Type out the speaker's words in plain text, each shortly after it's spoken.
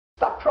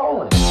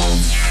trolling.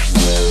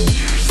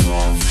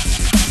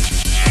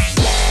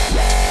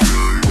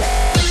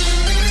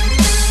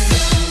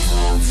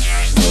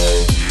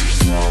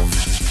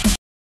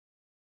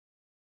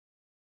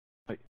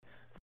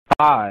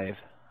 Five,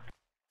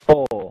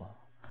 4,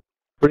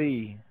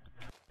 3,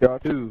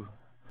 2,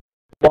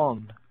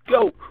 1,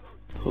 go!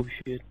 Oh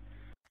shit.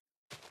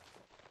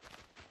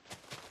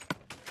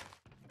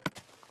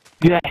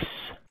 Yes!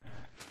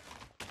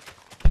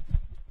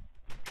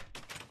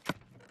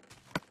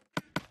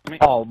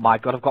 Oh my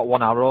god, I've got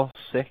 1 arrow.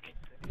 Sick.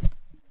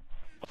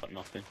 Got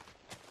nothing.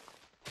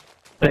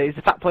 Is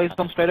the fat place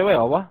on straight away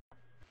or what?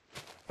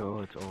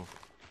 Oh, it's off.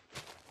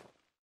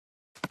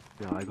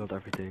 Yeah, I got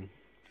everything.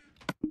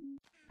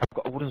 I've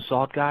got a wooden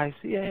sword, guys.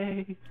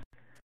 Yay!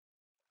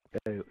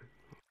 Hey,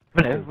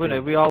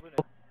 Winner, we all...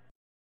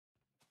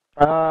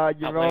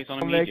 You're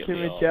all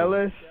making me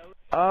jealous.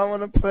 I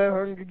wanna play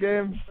Hunger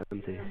Games.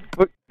 empty.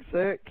 Fuck's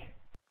sake.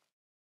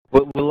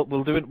 We'll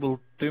do it. We'll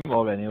do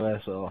more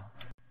anyway. So.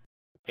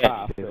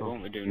 Yeah, we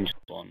won't be doing just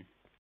one.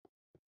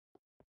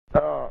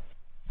 Oh.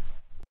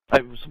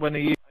 Right, so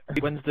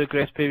when's the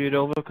grace period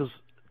over? Because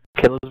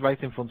Killer's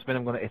right in front of me and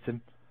I'm gonna hit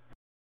him.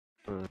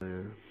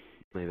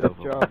 Maybe Good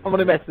over. job. I'm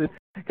gonna mess it.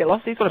 Get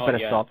lost, he's got a better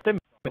yeah. sword.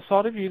 What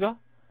sword have you got?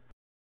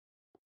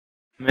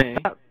 Me?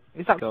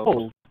 Is that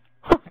gold?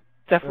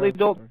 Definitely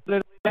don't.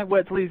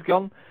 Wait till he's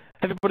gone.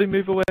 Everybody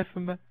move away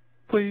from me,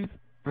 please.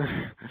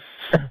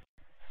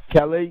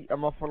 Kelly,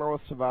 I'm off on our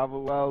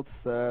survival world,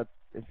 so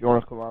if you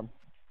wanna come on.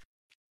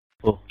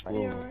 Oh,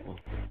 Alright.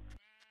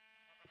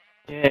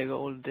 Yeah, I got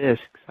all the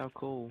discs. How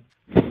cool.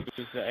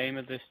 Is the aim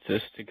of this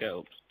just to get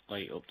up,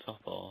 like, up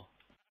top, or?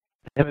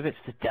 The aim of it's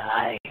to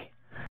die.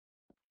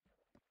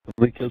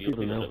 we kill You'll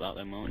people be good now. at that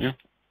then, won't you?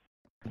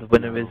 The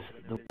winner is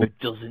the one who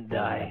doesn't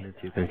die.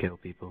 You can kill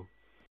people.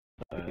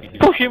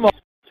 Push him off!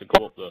 To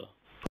go up there.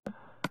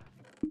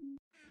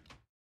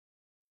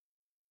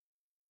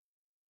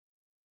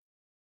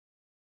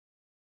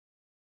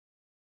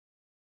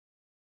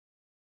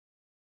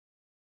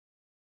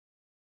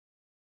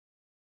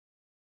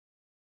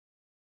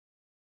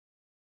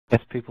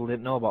 Guess people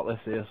didn't know about this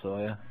here, so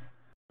yeah.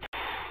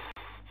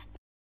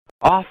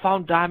 Oh, I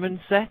found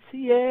diamond set,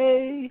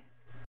 yay!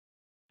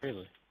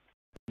 Really?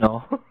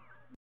 No.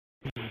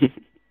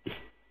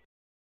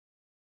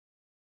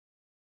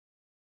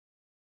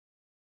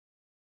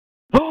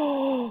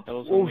 Oh, Tell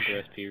us when the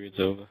grace period's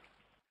over.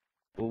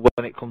 Well,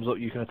 when it comes up,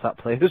 you can attack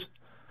players.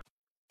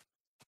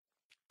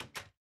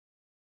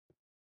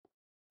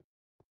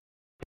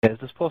 Yeah,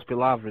 there's supposed to be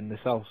lava in this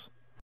house.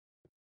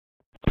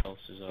 What else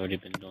has already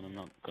been done? I'm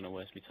not going to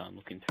waste my time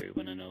looking through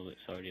when I know that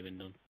it's already been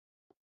done.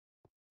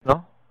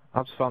 No?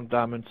 I've just found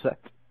diamond set.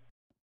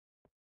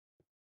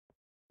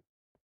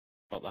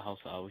 About the house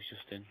that I was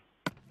just in.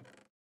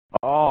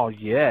 Oh,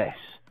 yes.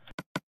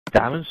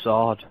 Diamond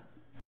sword.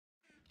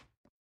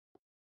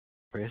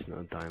 Where's not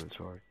a diamond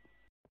sword?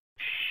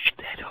 Shh,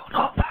 they don't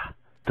know that.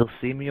 They'll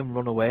see me and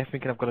run away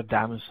thinking I've got a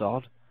diamond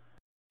sword.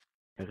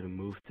 I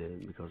removed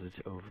it because it's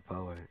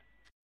overpowered.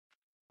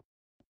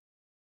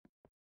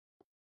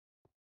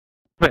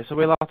 Wait, so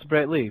we're allowed to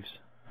break leaves?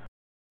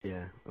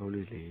 Yeah,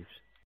 only leaves.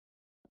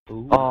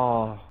 Ooh.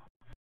 Oh,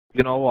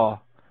 you know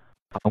what?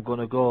 I'm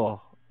gonna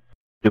go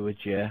do it,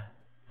 yeah.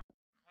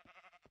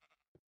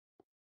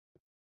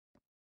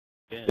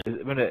 Yeah.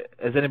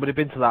 Has anybody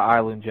been to that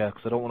island yet?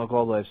 Because I don't want to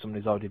go there if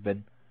somebody's already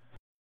been.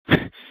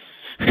 That's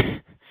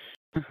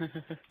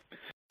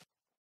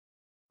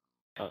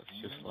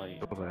just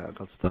like... Oh, I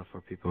got stuff for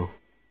people.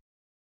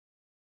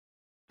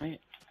 Right.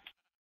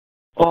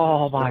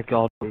 Oh my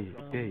god.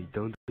 Hey,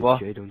 don't do it, What?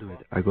 Jay, don't do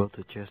it. I got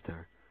the chest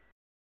there.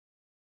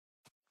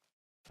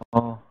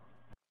 Oh.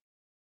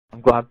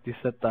 I'm glad you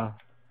said that.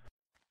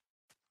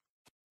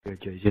 Yeah,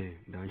 Jay,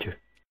 don't you?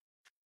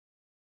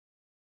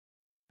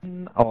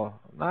 Oh,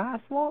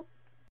 nice one.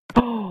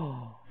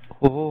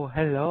 Oh,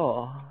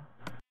 hello.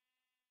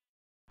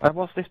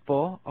 What's this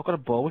bow? I've got a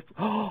bow with...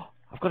 Oh,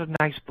 I've got a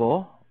nice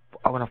bow.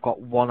 And I've got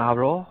 1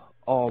 arrow.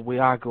 Oh, we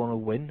are gonna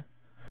win.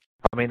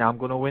 I mean, I'm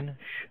gonna win.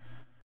 Shh.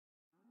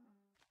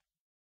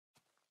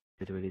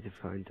 We need to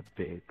find the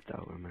big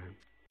tower, man.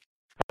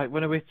 Right,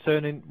 when are we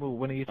turning? Well,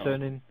 when are you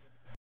turning?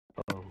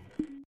 Oh.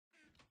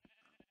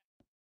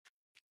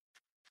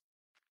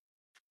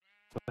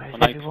 Where's The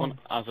next everyone? one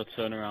has a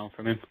turnaround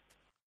from him.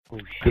 Oh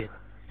shit.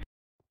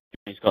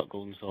 He's got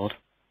golden sword.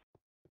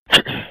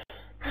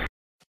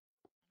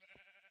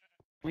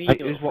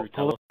 Right, what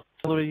colour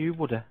are you,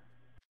 Woody?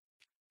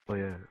 Oh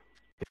yeah.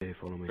 Yeah,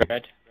 follow me.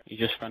 Red. He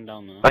just ran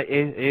down there. Right,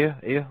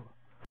 here.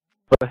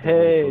 But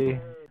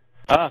hey!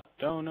 Ah!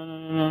 No.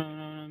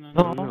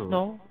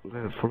 No.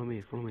 Yeah, follow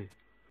me.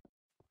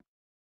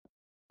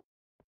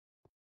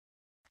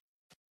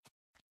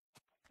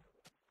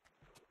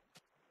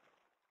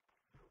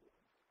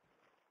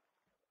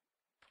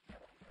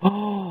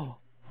 Oh!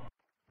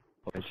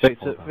 It's Straight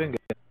fall to down. finger.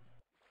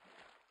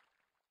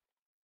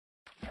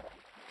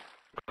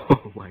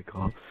 Oh my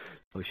god.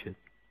 Oh shit.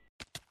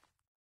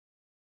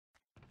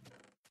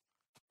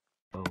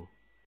 Oh.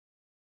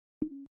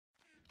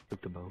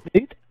 Took the bow.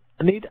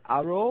 I need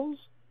arrows.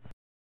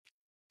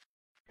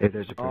 Hey,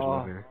 there's a person Oh.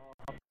 over here.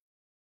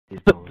 He's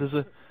down.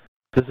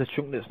 There's a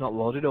chunk that's not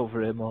loaded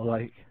over here, more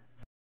like.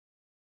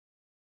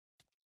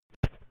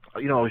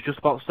 You know, I was just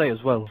about to say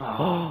as well.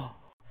 Oh.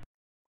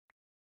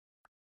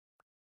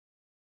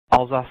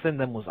 All I seen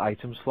them was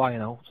items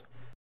flying out.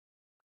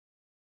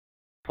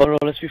 Oh no,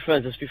 let's be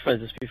friends, let's be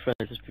friends, let's be friends,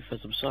 let's be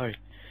friends, I'm sorry.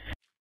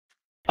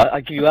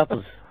 I give you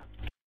apples.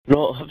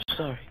 No, I'm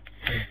sorry.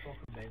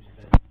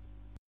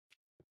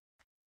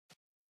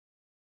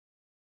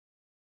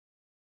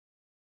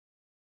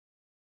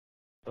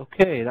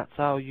 Okay, that's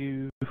how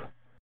you...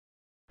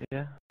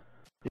 Yeah,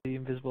 the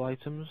invisible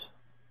items.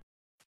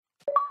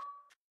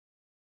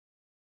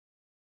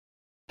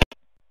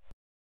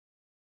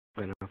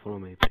 Wait, no, follow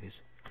me, please.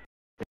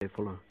 Hey,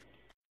 follow.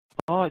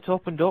 Oh, it's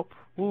opened up.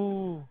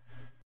 Woo!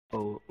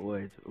 Oh,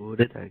 wait, who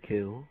did I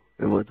kill?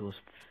 What was...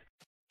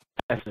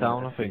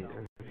 F-Town, I think.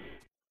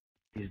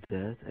 He's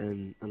dead,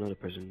 and another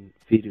person,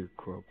 Video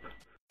Crop.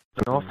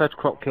 No, Fed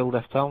Crop killed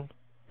F-Town.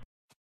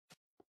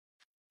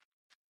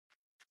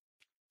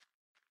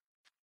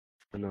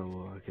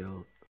 No, I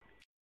killed.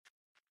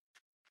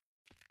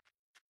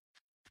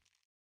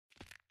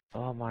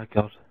 Oh my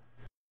god.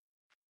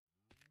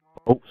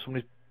 Oh,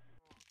 somebody...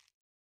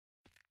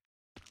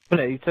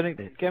 Wait, you turning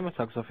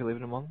Gamertags off, you're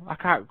leaving them on? I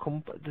can't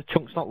come, the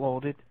chunk's not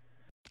loaded.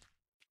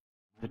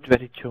 The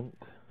dreaded chunk.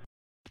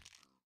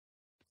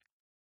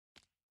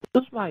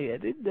 Does my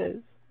head in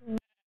this?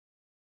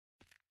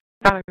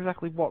 Can't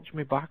exactly watch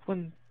me back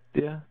when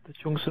the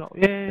chunks are not...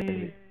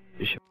 Yay!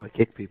 Should I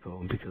kick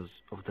people because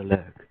of the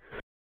lag?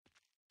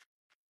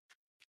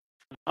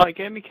 Oh, he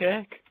gave me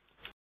cake.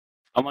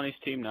 I'm on his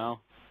team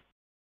now.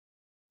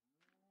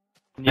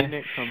 You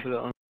next time put it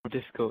on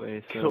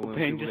difficulty so Cool, when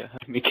Bane people just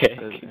had me cake.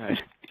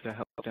 to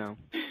help down.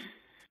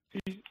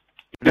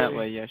 That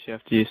way you actually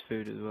have to use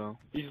food as well.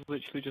 He's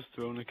literally just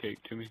thrown a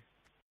cake to me.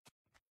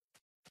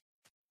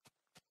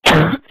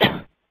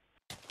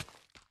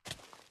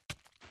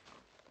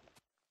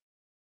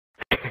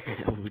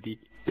 Woody.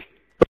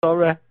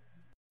 Sorry.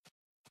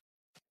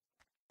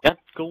 He had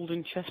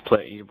golden chest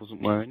plate, he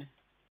wasn't wearing it.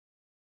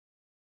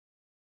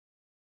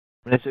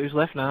 Who's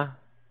left now?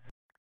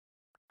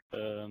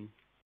 Getting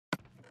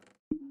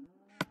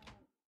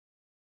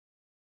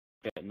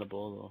the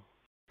ball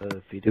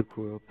Video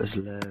Crop is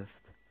left.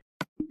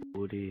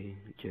 Woody,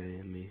 Jay,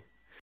 and me.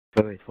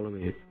 Wait, follow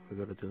me. We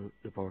gotta do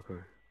the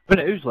parkour.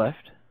 Who's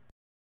left?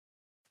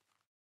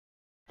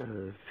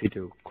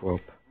 Video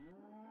Crop.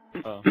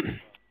 though.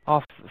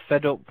 Oh,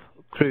 Fed Up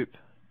Croup.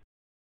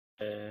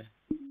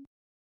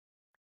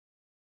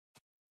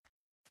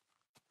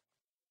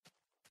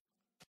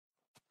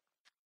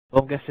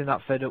 Well, I'm guessing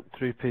that Fed Up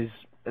Croup is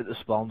at the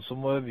spawn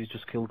somewhere. He's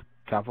just killed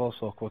Cavo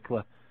so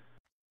quickly.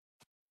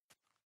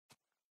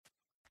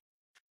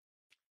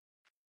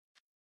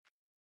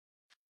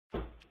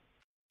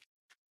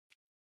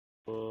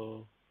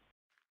 Oh.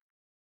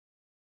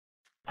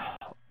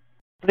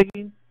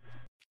 Friggin'.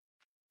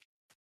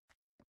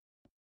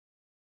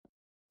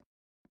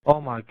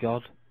 Oh my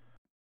god.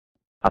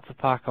 That's a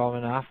parkour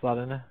and a half, that,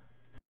 isn't it?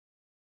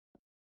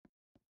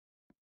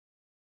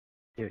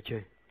 Yeah,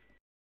 Jay.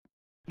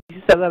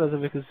 You said that as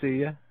if I could see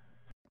you.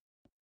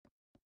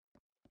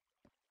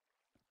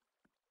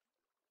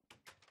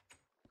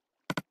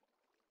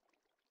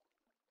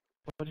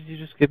 What did you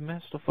just give me?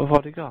 Stuff I've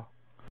already got.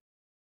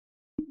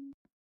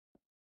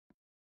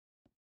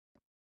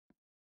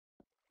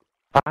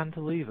 Find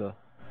the lever.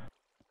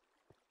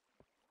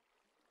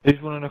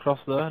 Who's running across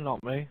there?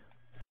 Not me.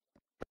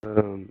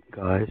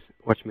 Guys,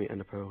 watch me and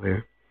the pearl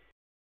here.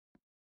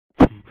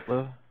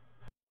 Where?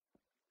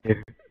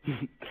 Here.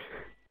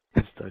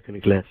 I'm stuck in a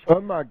glass.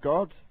 Oh my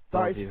god, that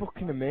Love is you.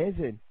 fucking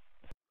amazing.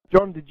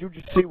 John, did you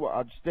just see what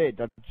I just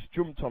did? I just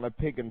jumped on a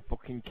pig and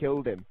fucking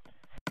killed him.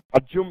 I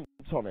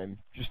jumped on him,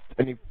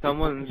 and he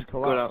Someone's fucking got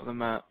collapsed. out the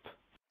map.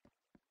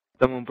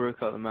 Someone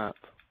broke out the map.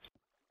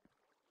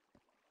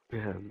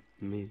 Yeah,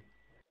 me.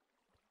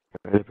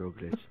 I broke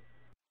this.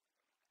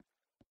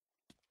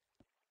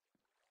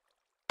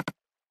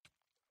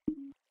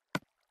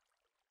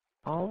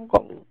 Oh, I've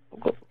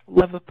got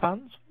leather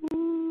pants.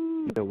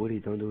 Woo. No, Woody,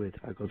 don't do it.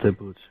 I got the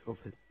boots of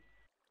it.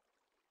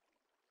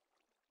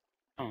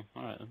 Oh,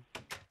 alright then.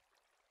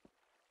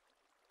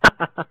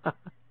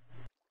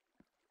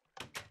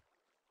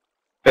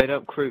 Fed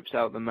up groups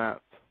out the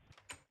map.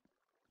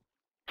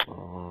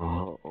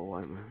 Oh,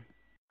 why, man?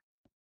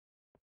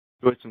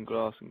 Broke some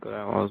glass and got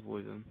out. I was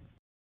with him.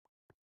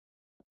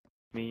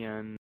 Me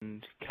and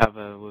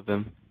Cava with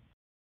him.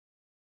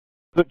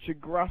 Such a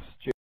grass,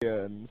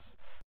 Jones.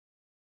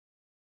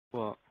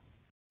 What?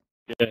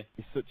 Yeah.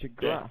 He's such a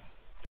grass.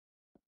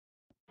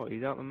 What?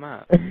 He's out the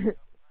map.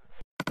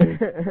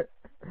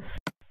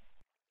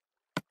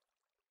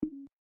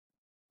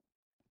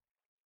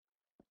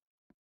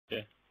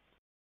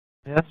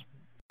 Yes.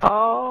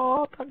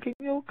 Oh, thanking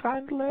you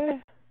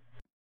kindly.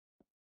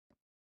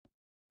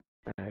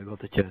 I got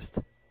the chest.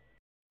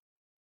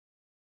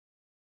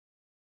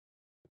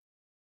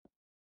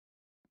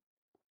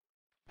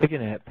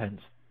 Picking 8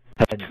 pence.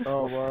 Pence.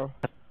 Oh wow.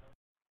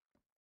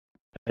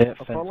 Yeah,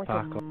 I fence found like a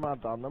park up.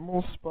 mad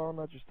animal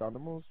spawner, just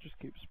animals just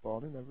keep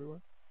spawning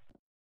everywhere.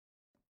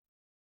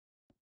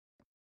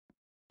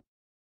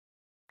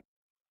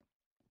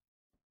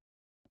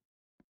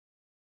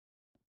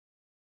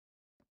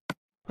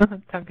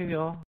 Thank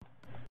you.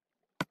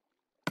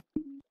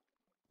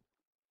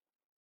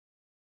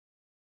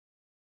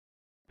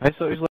 Right,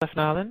 so who's left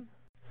now then?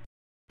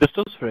 Just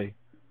us three.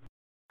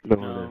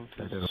 No,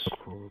 there's there's a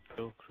group.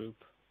 Bill group.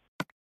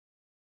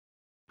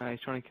 He's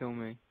trying to kill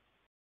me.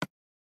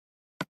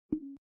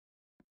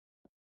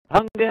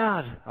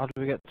 Vanguard! How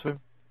do we get to him?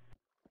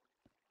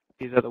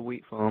 He's at the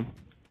wheat farm.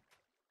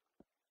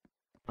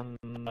 I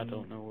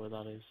don't know where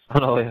that is. Oh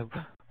no, yeah.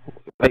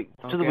 Wait,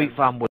 to the Okay. wheat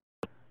farm.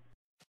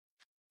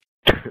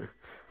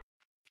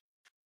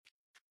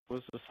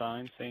 What's the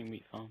sign saying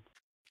meat farm?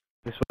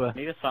 This way.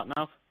 Need a sat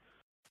nav?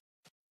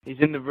 He's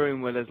in the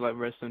room where there's like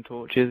redstone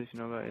torches, if you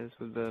know what that is,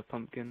 with the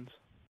pumpkins.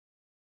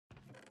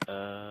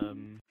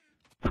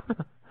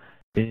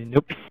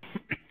 Nope.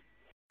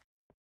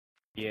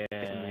 Yeah.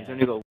 He's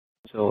only got a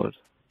sword.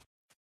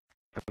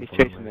 He's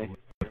chasing me.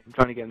 I'm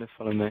trying to get him to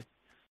follow me.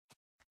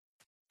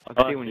 I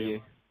can see one of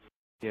you.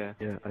 Yeah.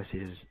 Yeah, I see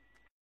his.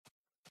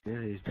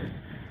 Yeah, he's dead.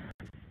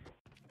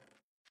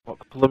 What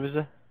colour is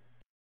it?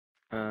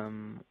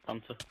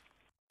 Panther.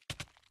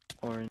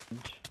 Orange.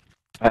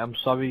 Right, I'm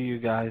sorry, you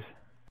guys.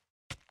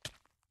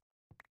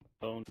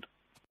 Don't.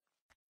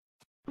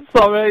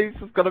 Sorry,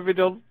 it's gotta be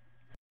done.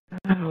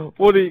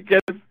 What do you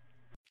get him?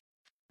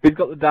 He's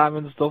got the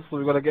diamond stuff, so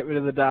we've got to get rid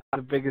of the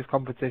biggest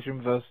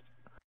competition first.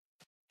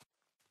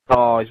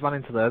 Oh, he's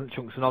managed to learn.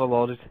 Chunks are not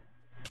loaded.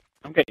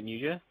 I'm getting you,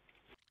 Jay.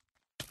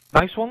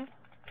 Nice one.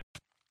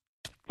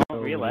 Not Oh,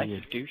 really. yeah.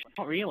 Douche.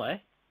 Not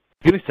really.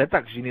 You only said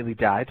that because you nearly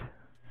died.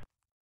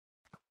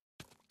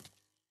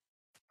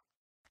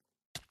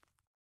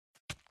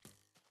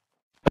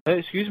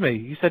 Excuse me,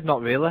 you said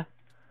not really.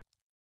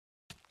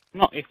 I'm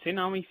not eating,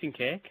 I'm eating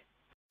cake.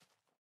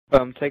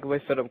 Take away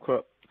fed up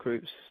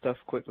groups stuff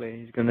quickly.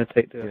 He's gonna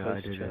take the Yeah, I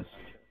host did it. chest.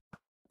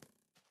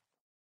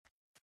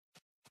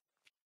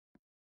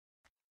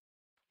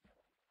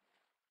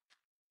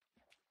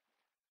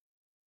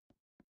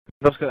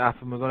 What's going to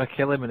happen? We're going to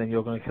kill him and then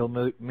you're going to kill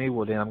me,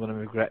 Woody, and I'm going to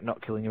regret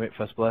not killing you in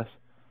first place.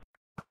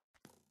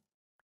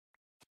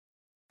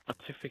 That's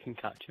if we can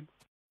catch him.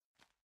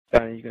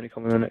 Danny, you gonna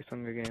come in the next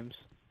Hunger Games?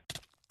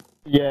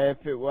 Yeah,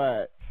 if it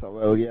works, I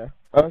will, yeah.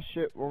 Oh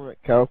shit, 1 minute,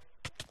 Cal.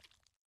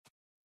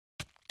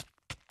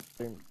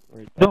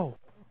 No!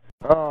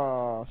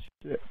 Oh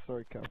shit,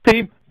 sorry, Cal.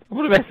 Team!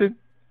 What a messing!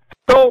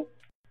 No!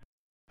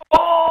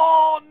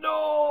 Oh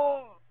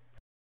no!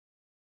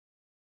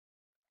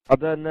 I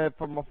don't know if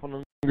I'm off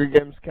on Hunger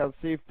Games, Cal.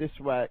 See if this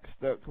works.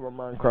 Don't come on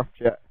Minecraft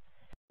yet.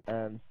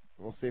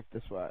 We'll see if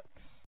this works.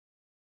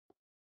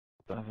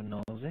 Don't have a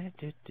nosy.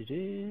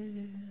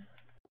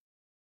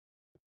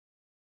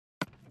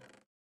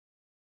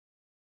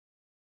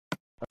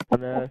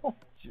 And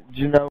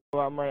do you know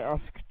what I might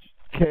ask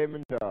Kim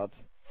and Dad?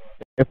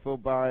 If we'll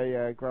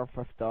buy Grand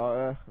Theft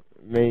Auto,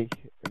 me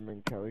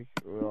and Kelly,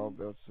 we'll all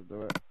be able to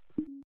do it.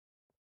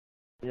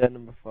 Yeah,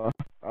 number 4.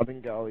 I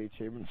didn't get all the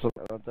achievements, so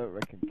I don't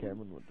reckon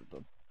Cayman would have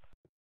done.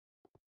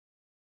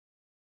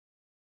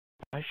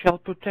 I shall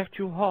protect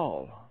you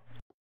all.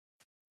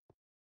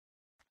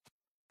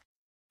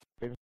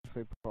 Been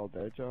asleep all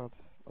day, Jard.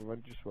 I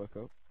won't just wake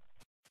up.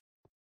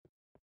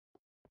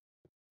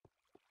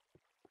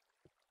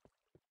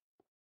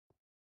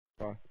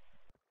 Why?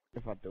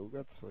 If I do go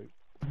to sleep.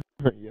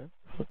 Yeah.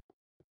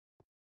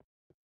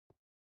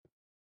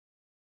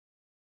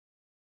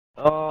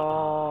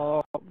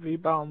 Oh,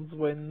 Reboundz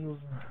wins.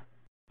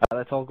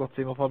 Let's all go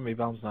team up on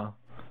Reboundz now.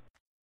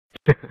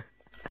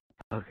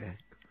 Okay.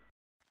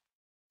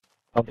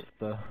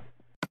 Hamster.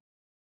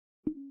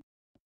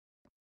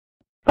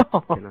 You're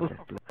not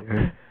that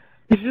player.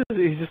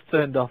 He's just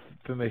turned off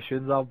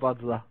permissions. How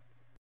bad's that?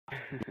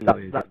 No,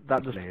 you're That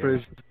that just player.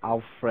 proves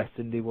how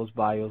threatened he was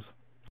by us.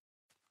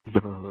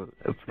 No,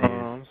 a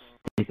player.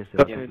 He can still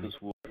Stuck Yeah, in, because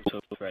we're so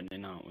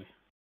threatening, aren't we?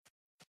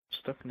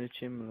 stuck in a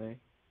chimney.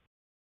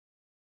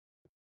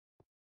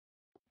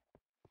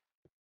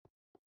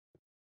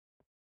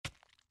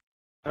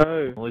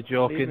 Oh, Only leave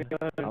joking. me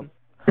alone.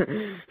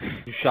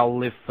 You shall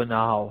live for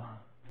now.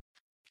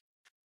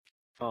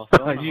 Oh,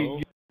 fill in the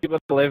hole. you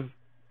must live.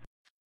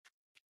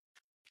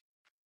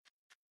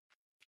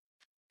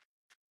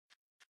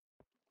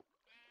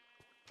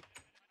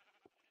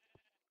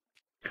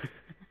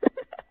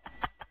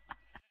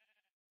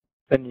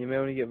 Then you may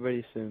want to get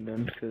ready soon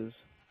then, because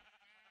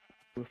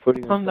we're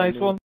probably Oh, gonna start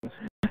nice one.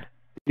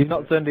 You've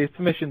not turned his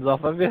permissions off,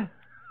 have you?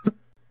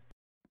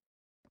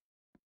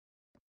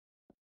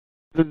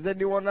 Does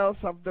anyone else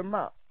have the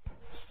map?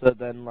 So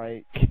then,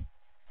 like,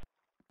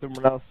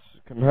 someone else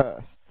can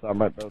host, so I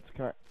might be able to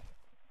connect.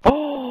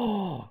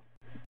 Oh!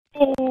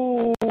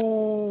 Oh!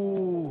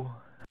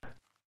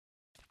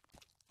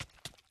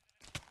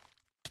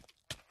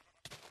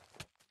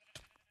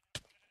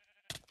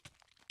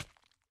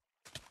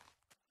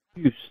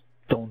 You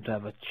don't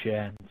have a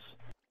chance.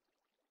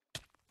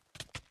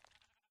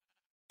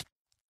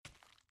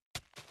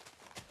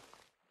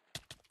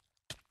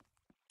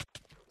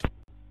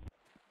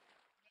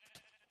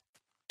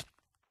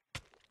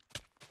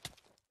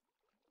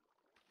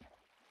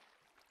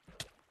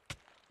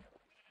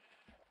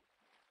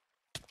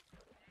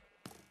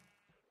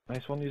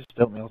 Nice one, you just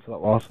dealt me out of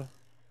that water.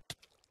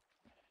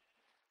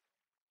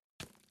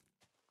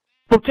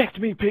 Protect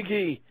me,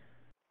 piggy!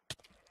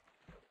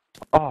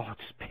 Oh,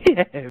 just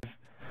behave!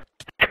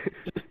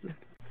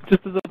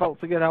 just as about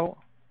to get out.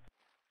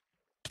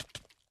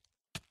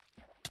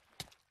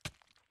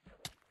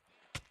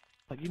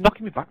 Like, you're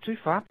knocking me back too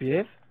far,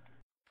 behave.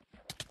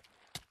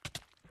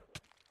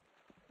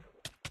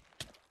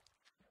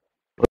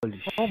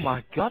 Holy Oh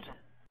my god.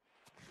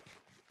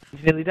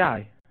 Did you nearly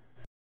die?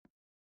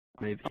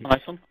 Maybe.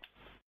 Nice one.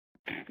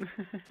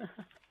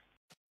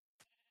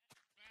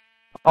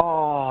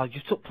 Oh,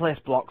 you took place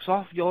blocks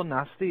off. You're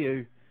nasty,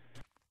 you.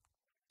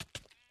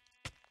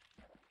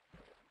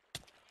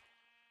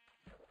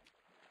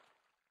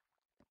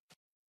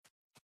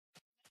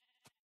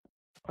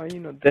 Why are you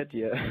not dead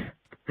yet?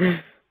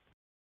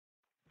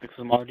 Because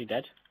I'm already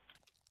dead.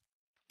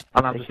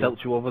 And I've just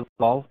helped you over the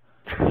ball.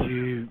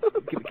 You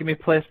give me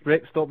place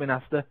bricks, don't be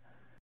nasty.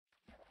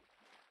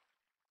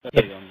 There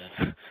you go, I'm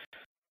dead.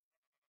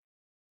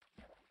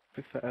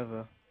 Took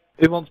forever.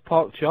 Who wants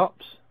pork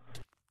chops?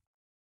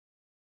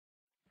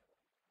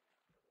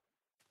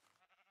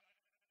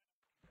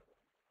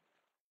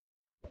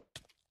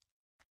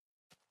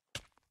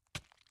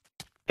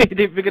 You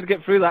didn't figure to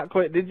get through that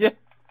quick, did you?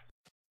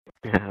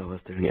 Yeah, I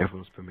was doing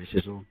everyone's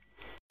permission zone.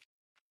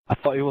 I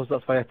thought he was,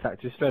 that's why I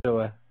attacked you straight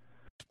away.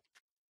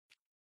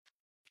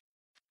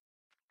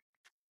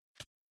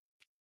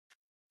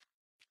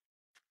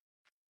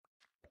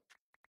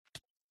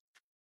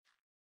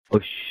 Oh,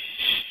 shh.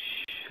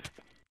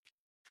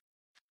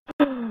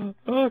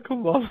 Oh,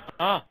 come on.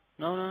 Ah!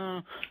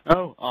 No!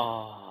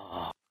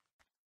 Ah!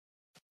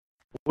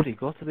 Woody,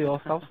 go to the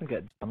horse house and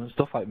get jam and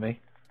stuff like me.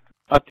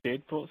 I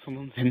did, but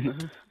someone's in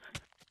there.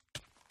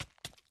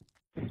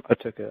 I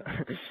took it.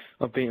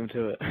 I beat him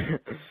to it.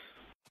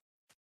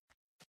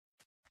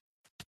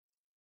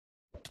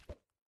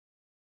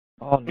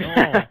 Oh no.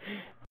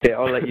 Yeah,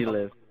 I'll let you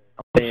live.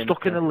 I'm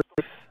stuck in a leaf.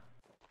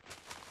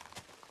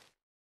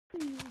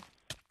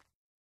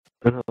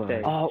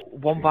 Okay. Oh,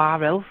 1 bar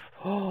health.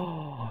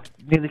 Oh,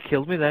 nearly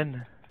killed me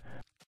then.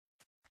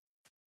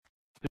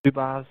 2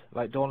 bars.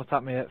 Right, don't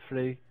attack me at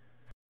 3.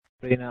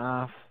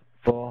 3.5.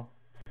 4.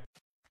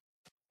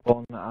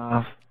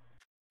 4.5.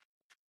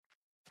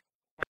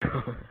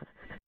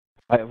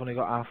 Right, I've only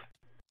got half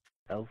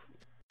health.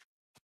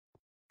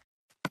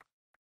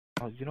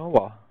 Oh, you know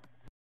what?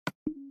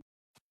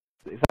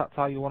 If that's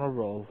how you want to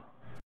roll.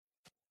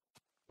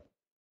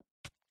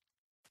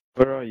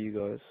 Where are you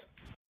guys?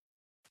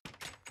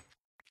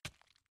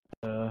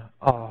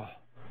 Oh.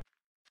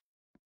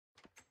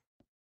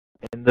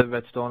 In the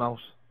redstone house.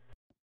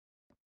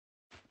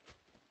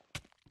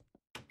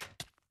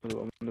 I'm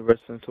on the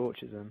redstone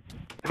torches then.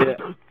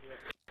 Yeah.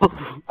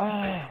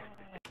 Oh.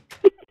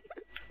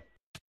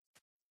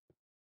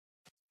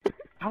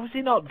 How is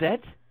he not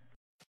dead?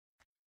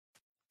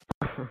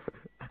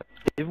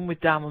 Even with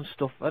diamond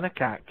stuff, and I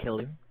can't kill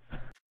him.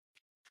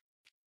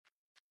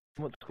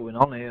 What's going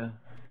on here?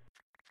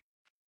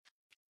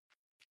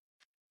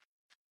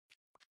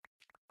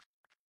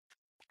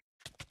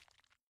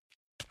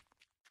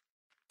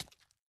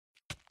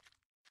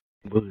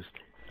 Boost.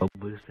 Oh,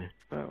 boost it.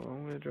 Oh,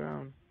 I'm gonna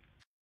drown.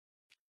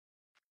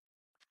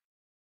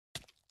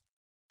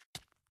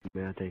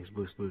 Yeah, thanks.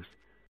 Boost.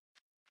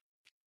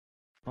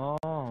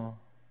 Oh.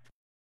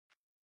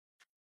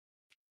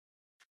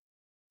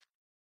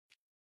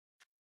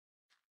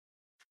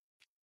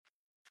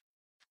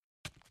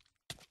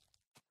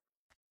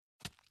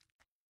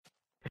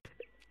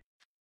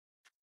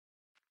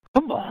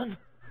 Come on.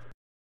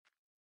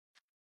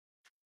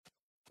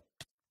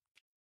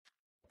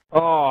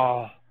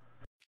 Oh.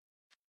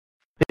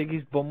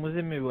 Piggy's bum was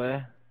in my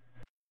way.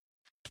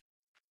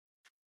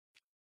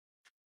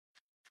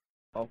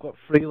 I've got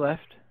 3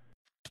 left.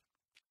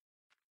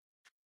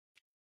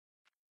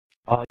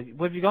 Oh,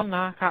 where have you gone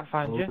now? I can't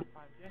find you. To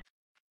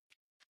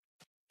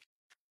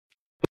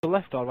the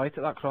left or right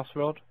at that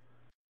crossroad?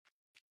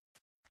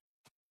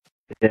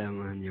 Yeah,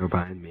 man, you're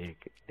behind me.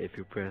 If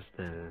you press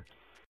the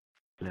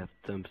left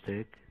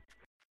thumbstick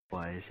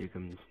twice, you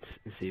can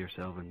see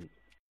yourself and...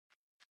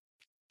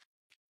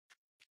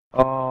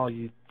 Oh,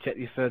 you check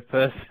your 3rd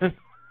person.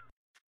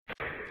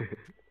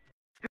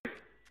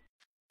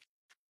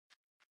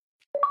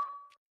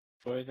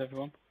 Where is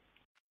everyone?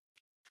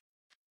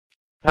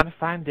 Trying to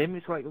find him,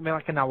 it's like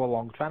an hour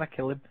long, trying to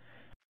kill him.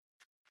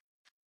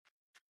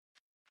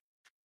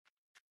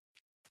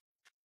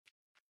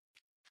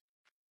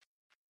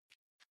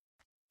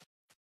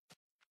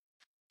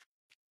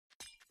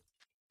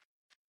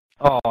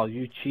 Oh,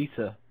 you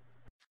cheater.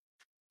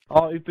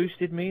 Oh, who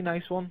boosted me?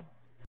 Nice one.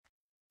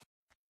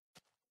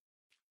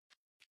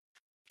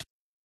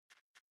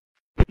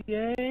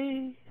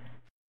 Yay!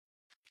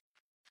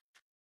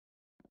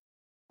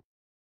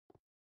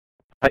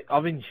 Hey,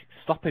 Orange,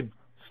 stop him!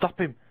 Stop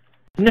him!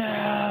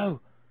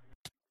 No!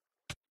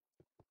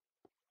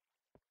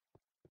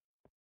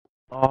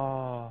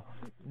 Oh,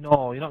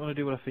 no, you're not going to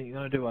do what I think you're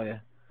going to do, are you?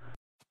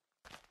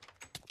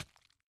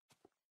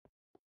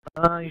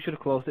 Ah, you should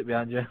have closed it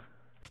behind you.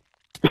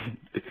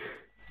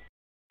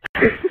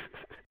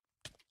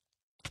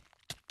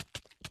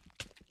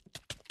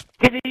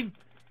 Get him!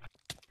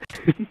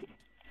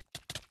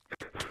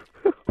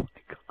 Oh my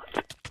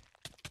god.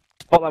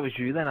 Oh, that was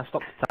you then. I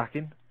stopped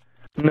attacking.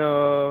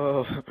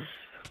 No.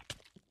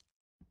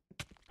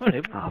 What?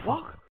 Yes.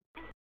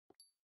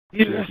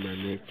 Yes! My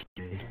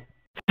MythJay.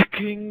 The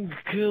king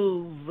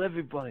kills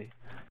everybody.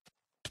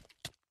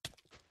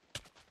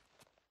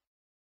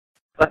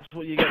 That's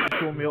what you get to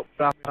show me up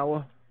for half an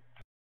hour.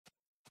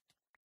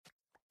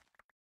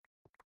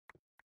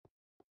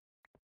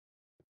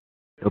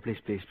 Oh, please,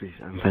 please, please.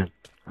 I'm a fan.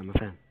 I'm a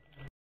fan.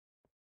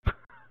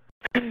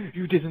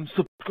 You didn't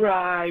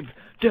subscribe!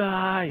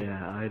 Die!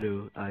 Yeah, I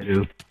do. I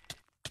do.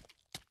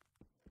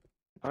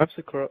 I've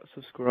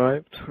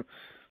subscribed.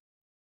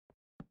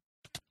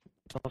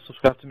 I'll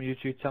subscribe to my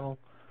YouTube channel.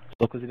 So,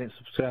 because he didn't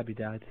subscribe, he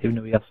died. Even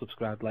though he has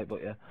subscribed, like,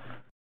 but yeah.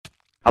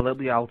 I'll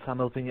help you out. I'm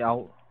helping you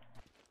out.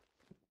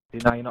 See,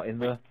 now you're not in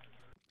there.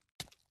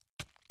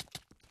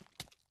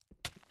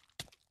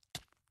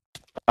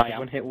 I am.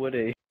 One hit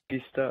Woody.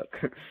 He's stuck.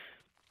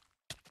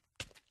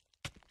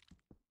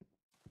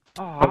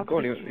 Oh,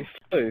 God, he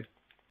flew.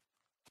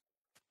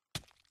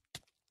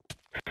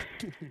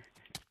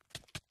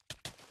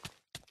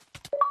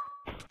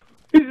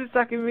 Who's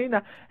attacking me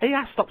now? Hey,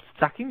 I stopped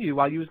attacking you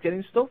while you was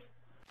getting stuff.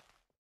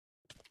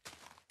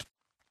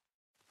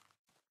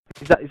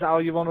 Is that how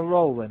you want to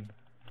roll then?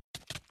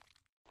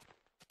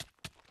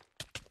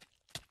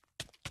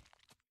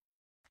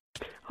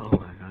 Oh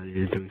my god,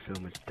 you're doing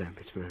so much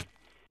damage, man.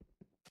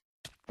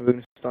 We're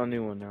gonna start a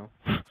new one now.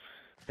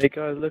 Hey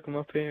guys, look, I'm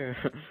up here.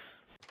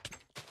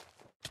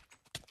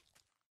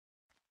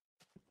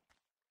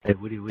 Hey,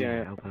 Woody,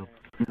 Yeah. help, help.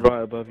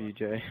 Right above you,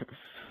 Jay.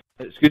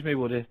 Excuse me,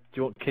 Woody. Do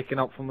you want kicking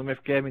out from the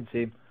MythGamin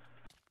team?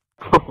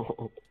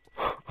 Oh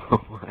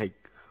my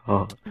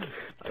god.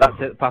 That's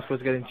it. The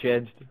password's getting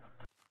changed.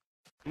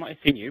 I might have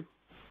seen you.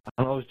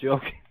 I was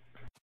joking.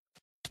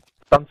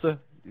 Santa,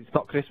 it's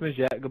not Christmas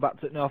yet. Go back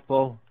to the North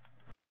Pole.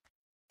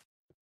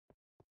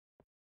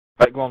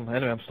 Right, go on.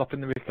 Anyway, I'm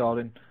stopping the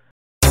recording.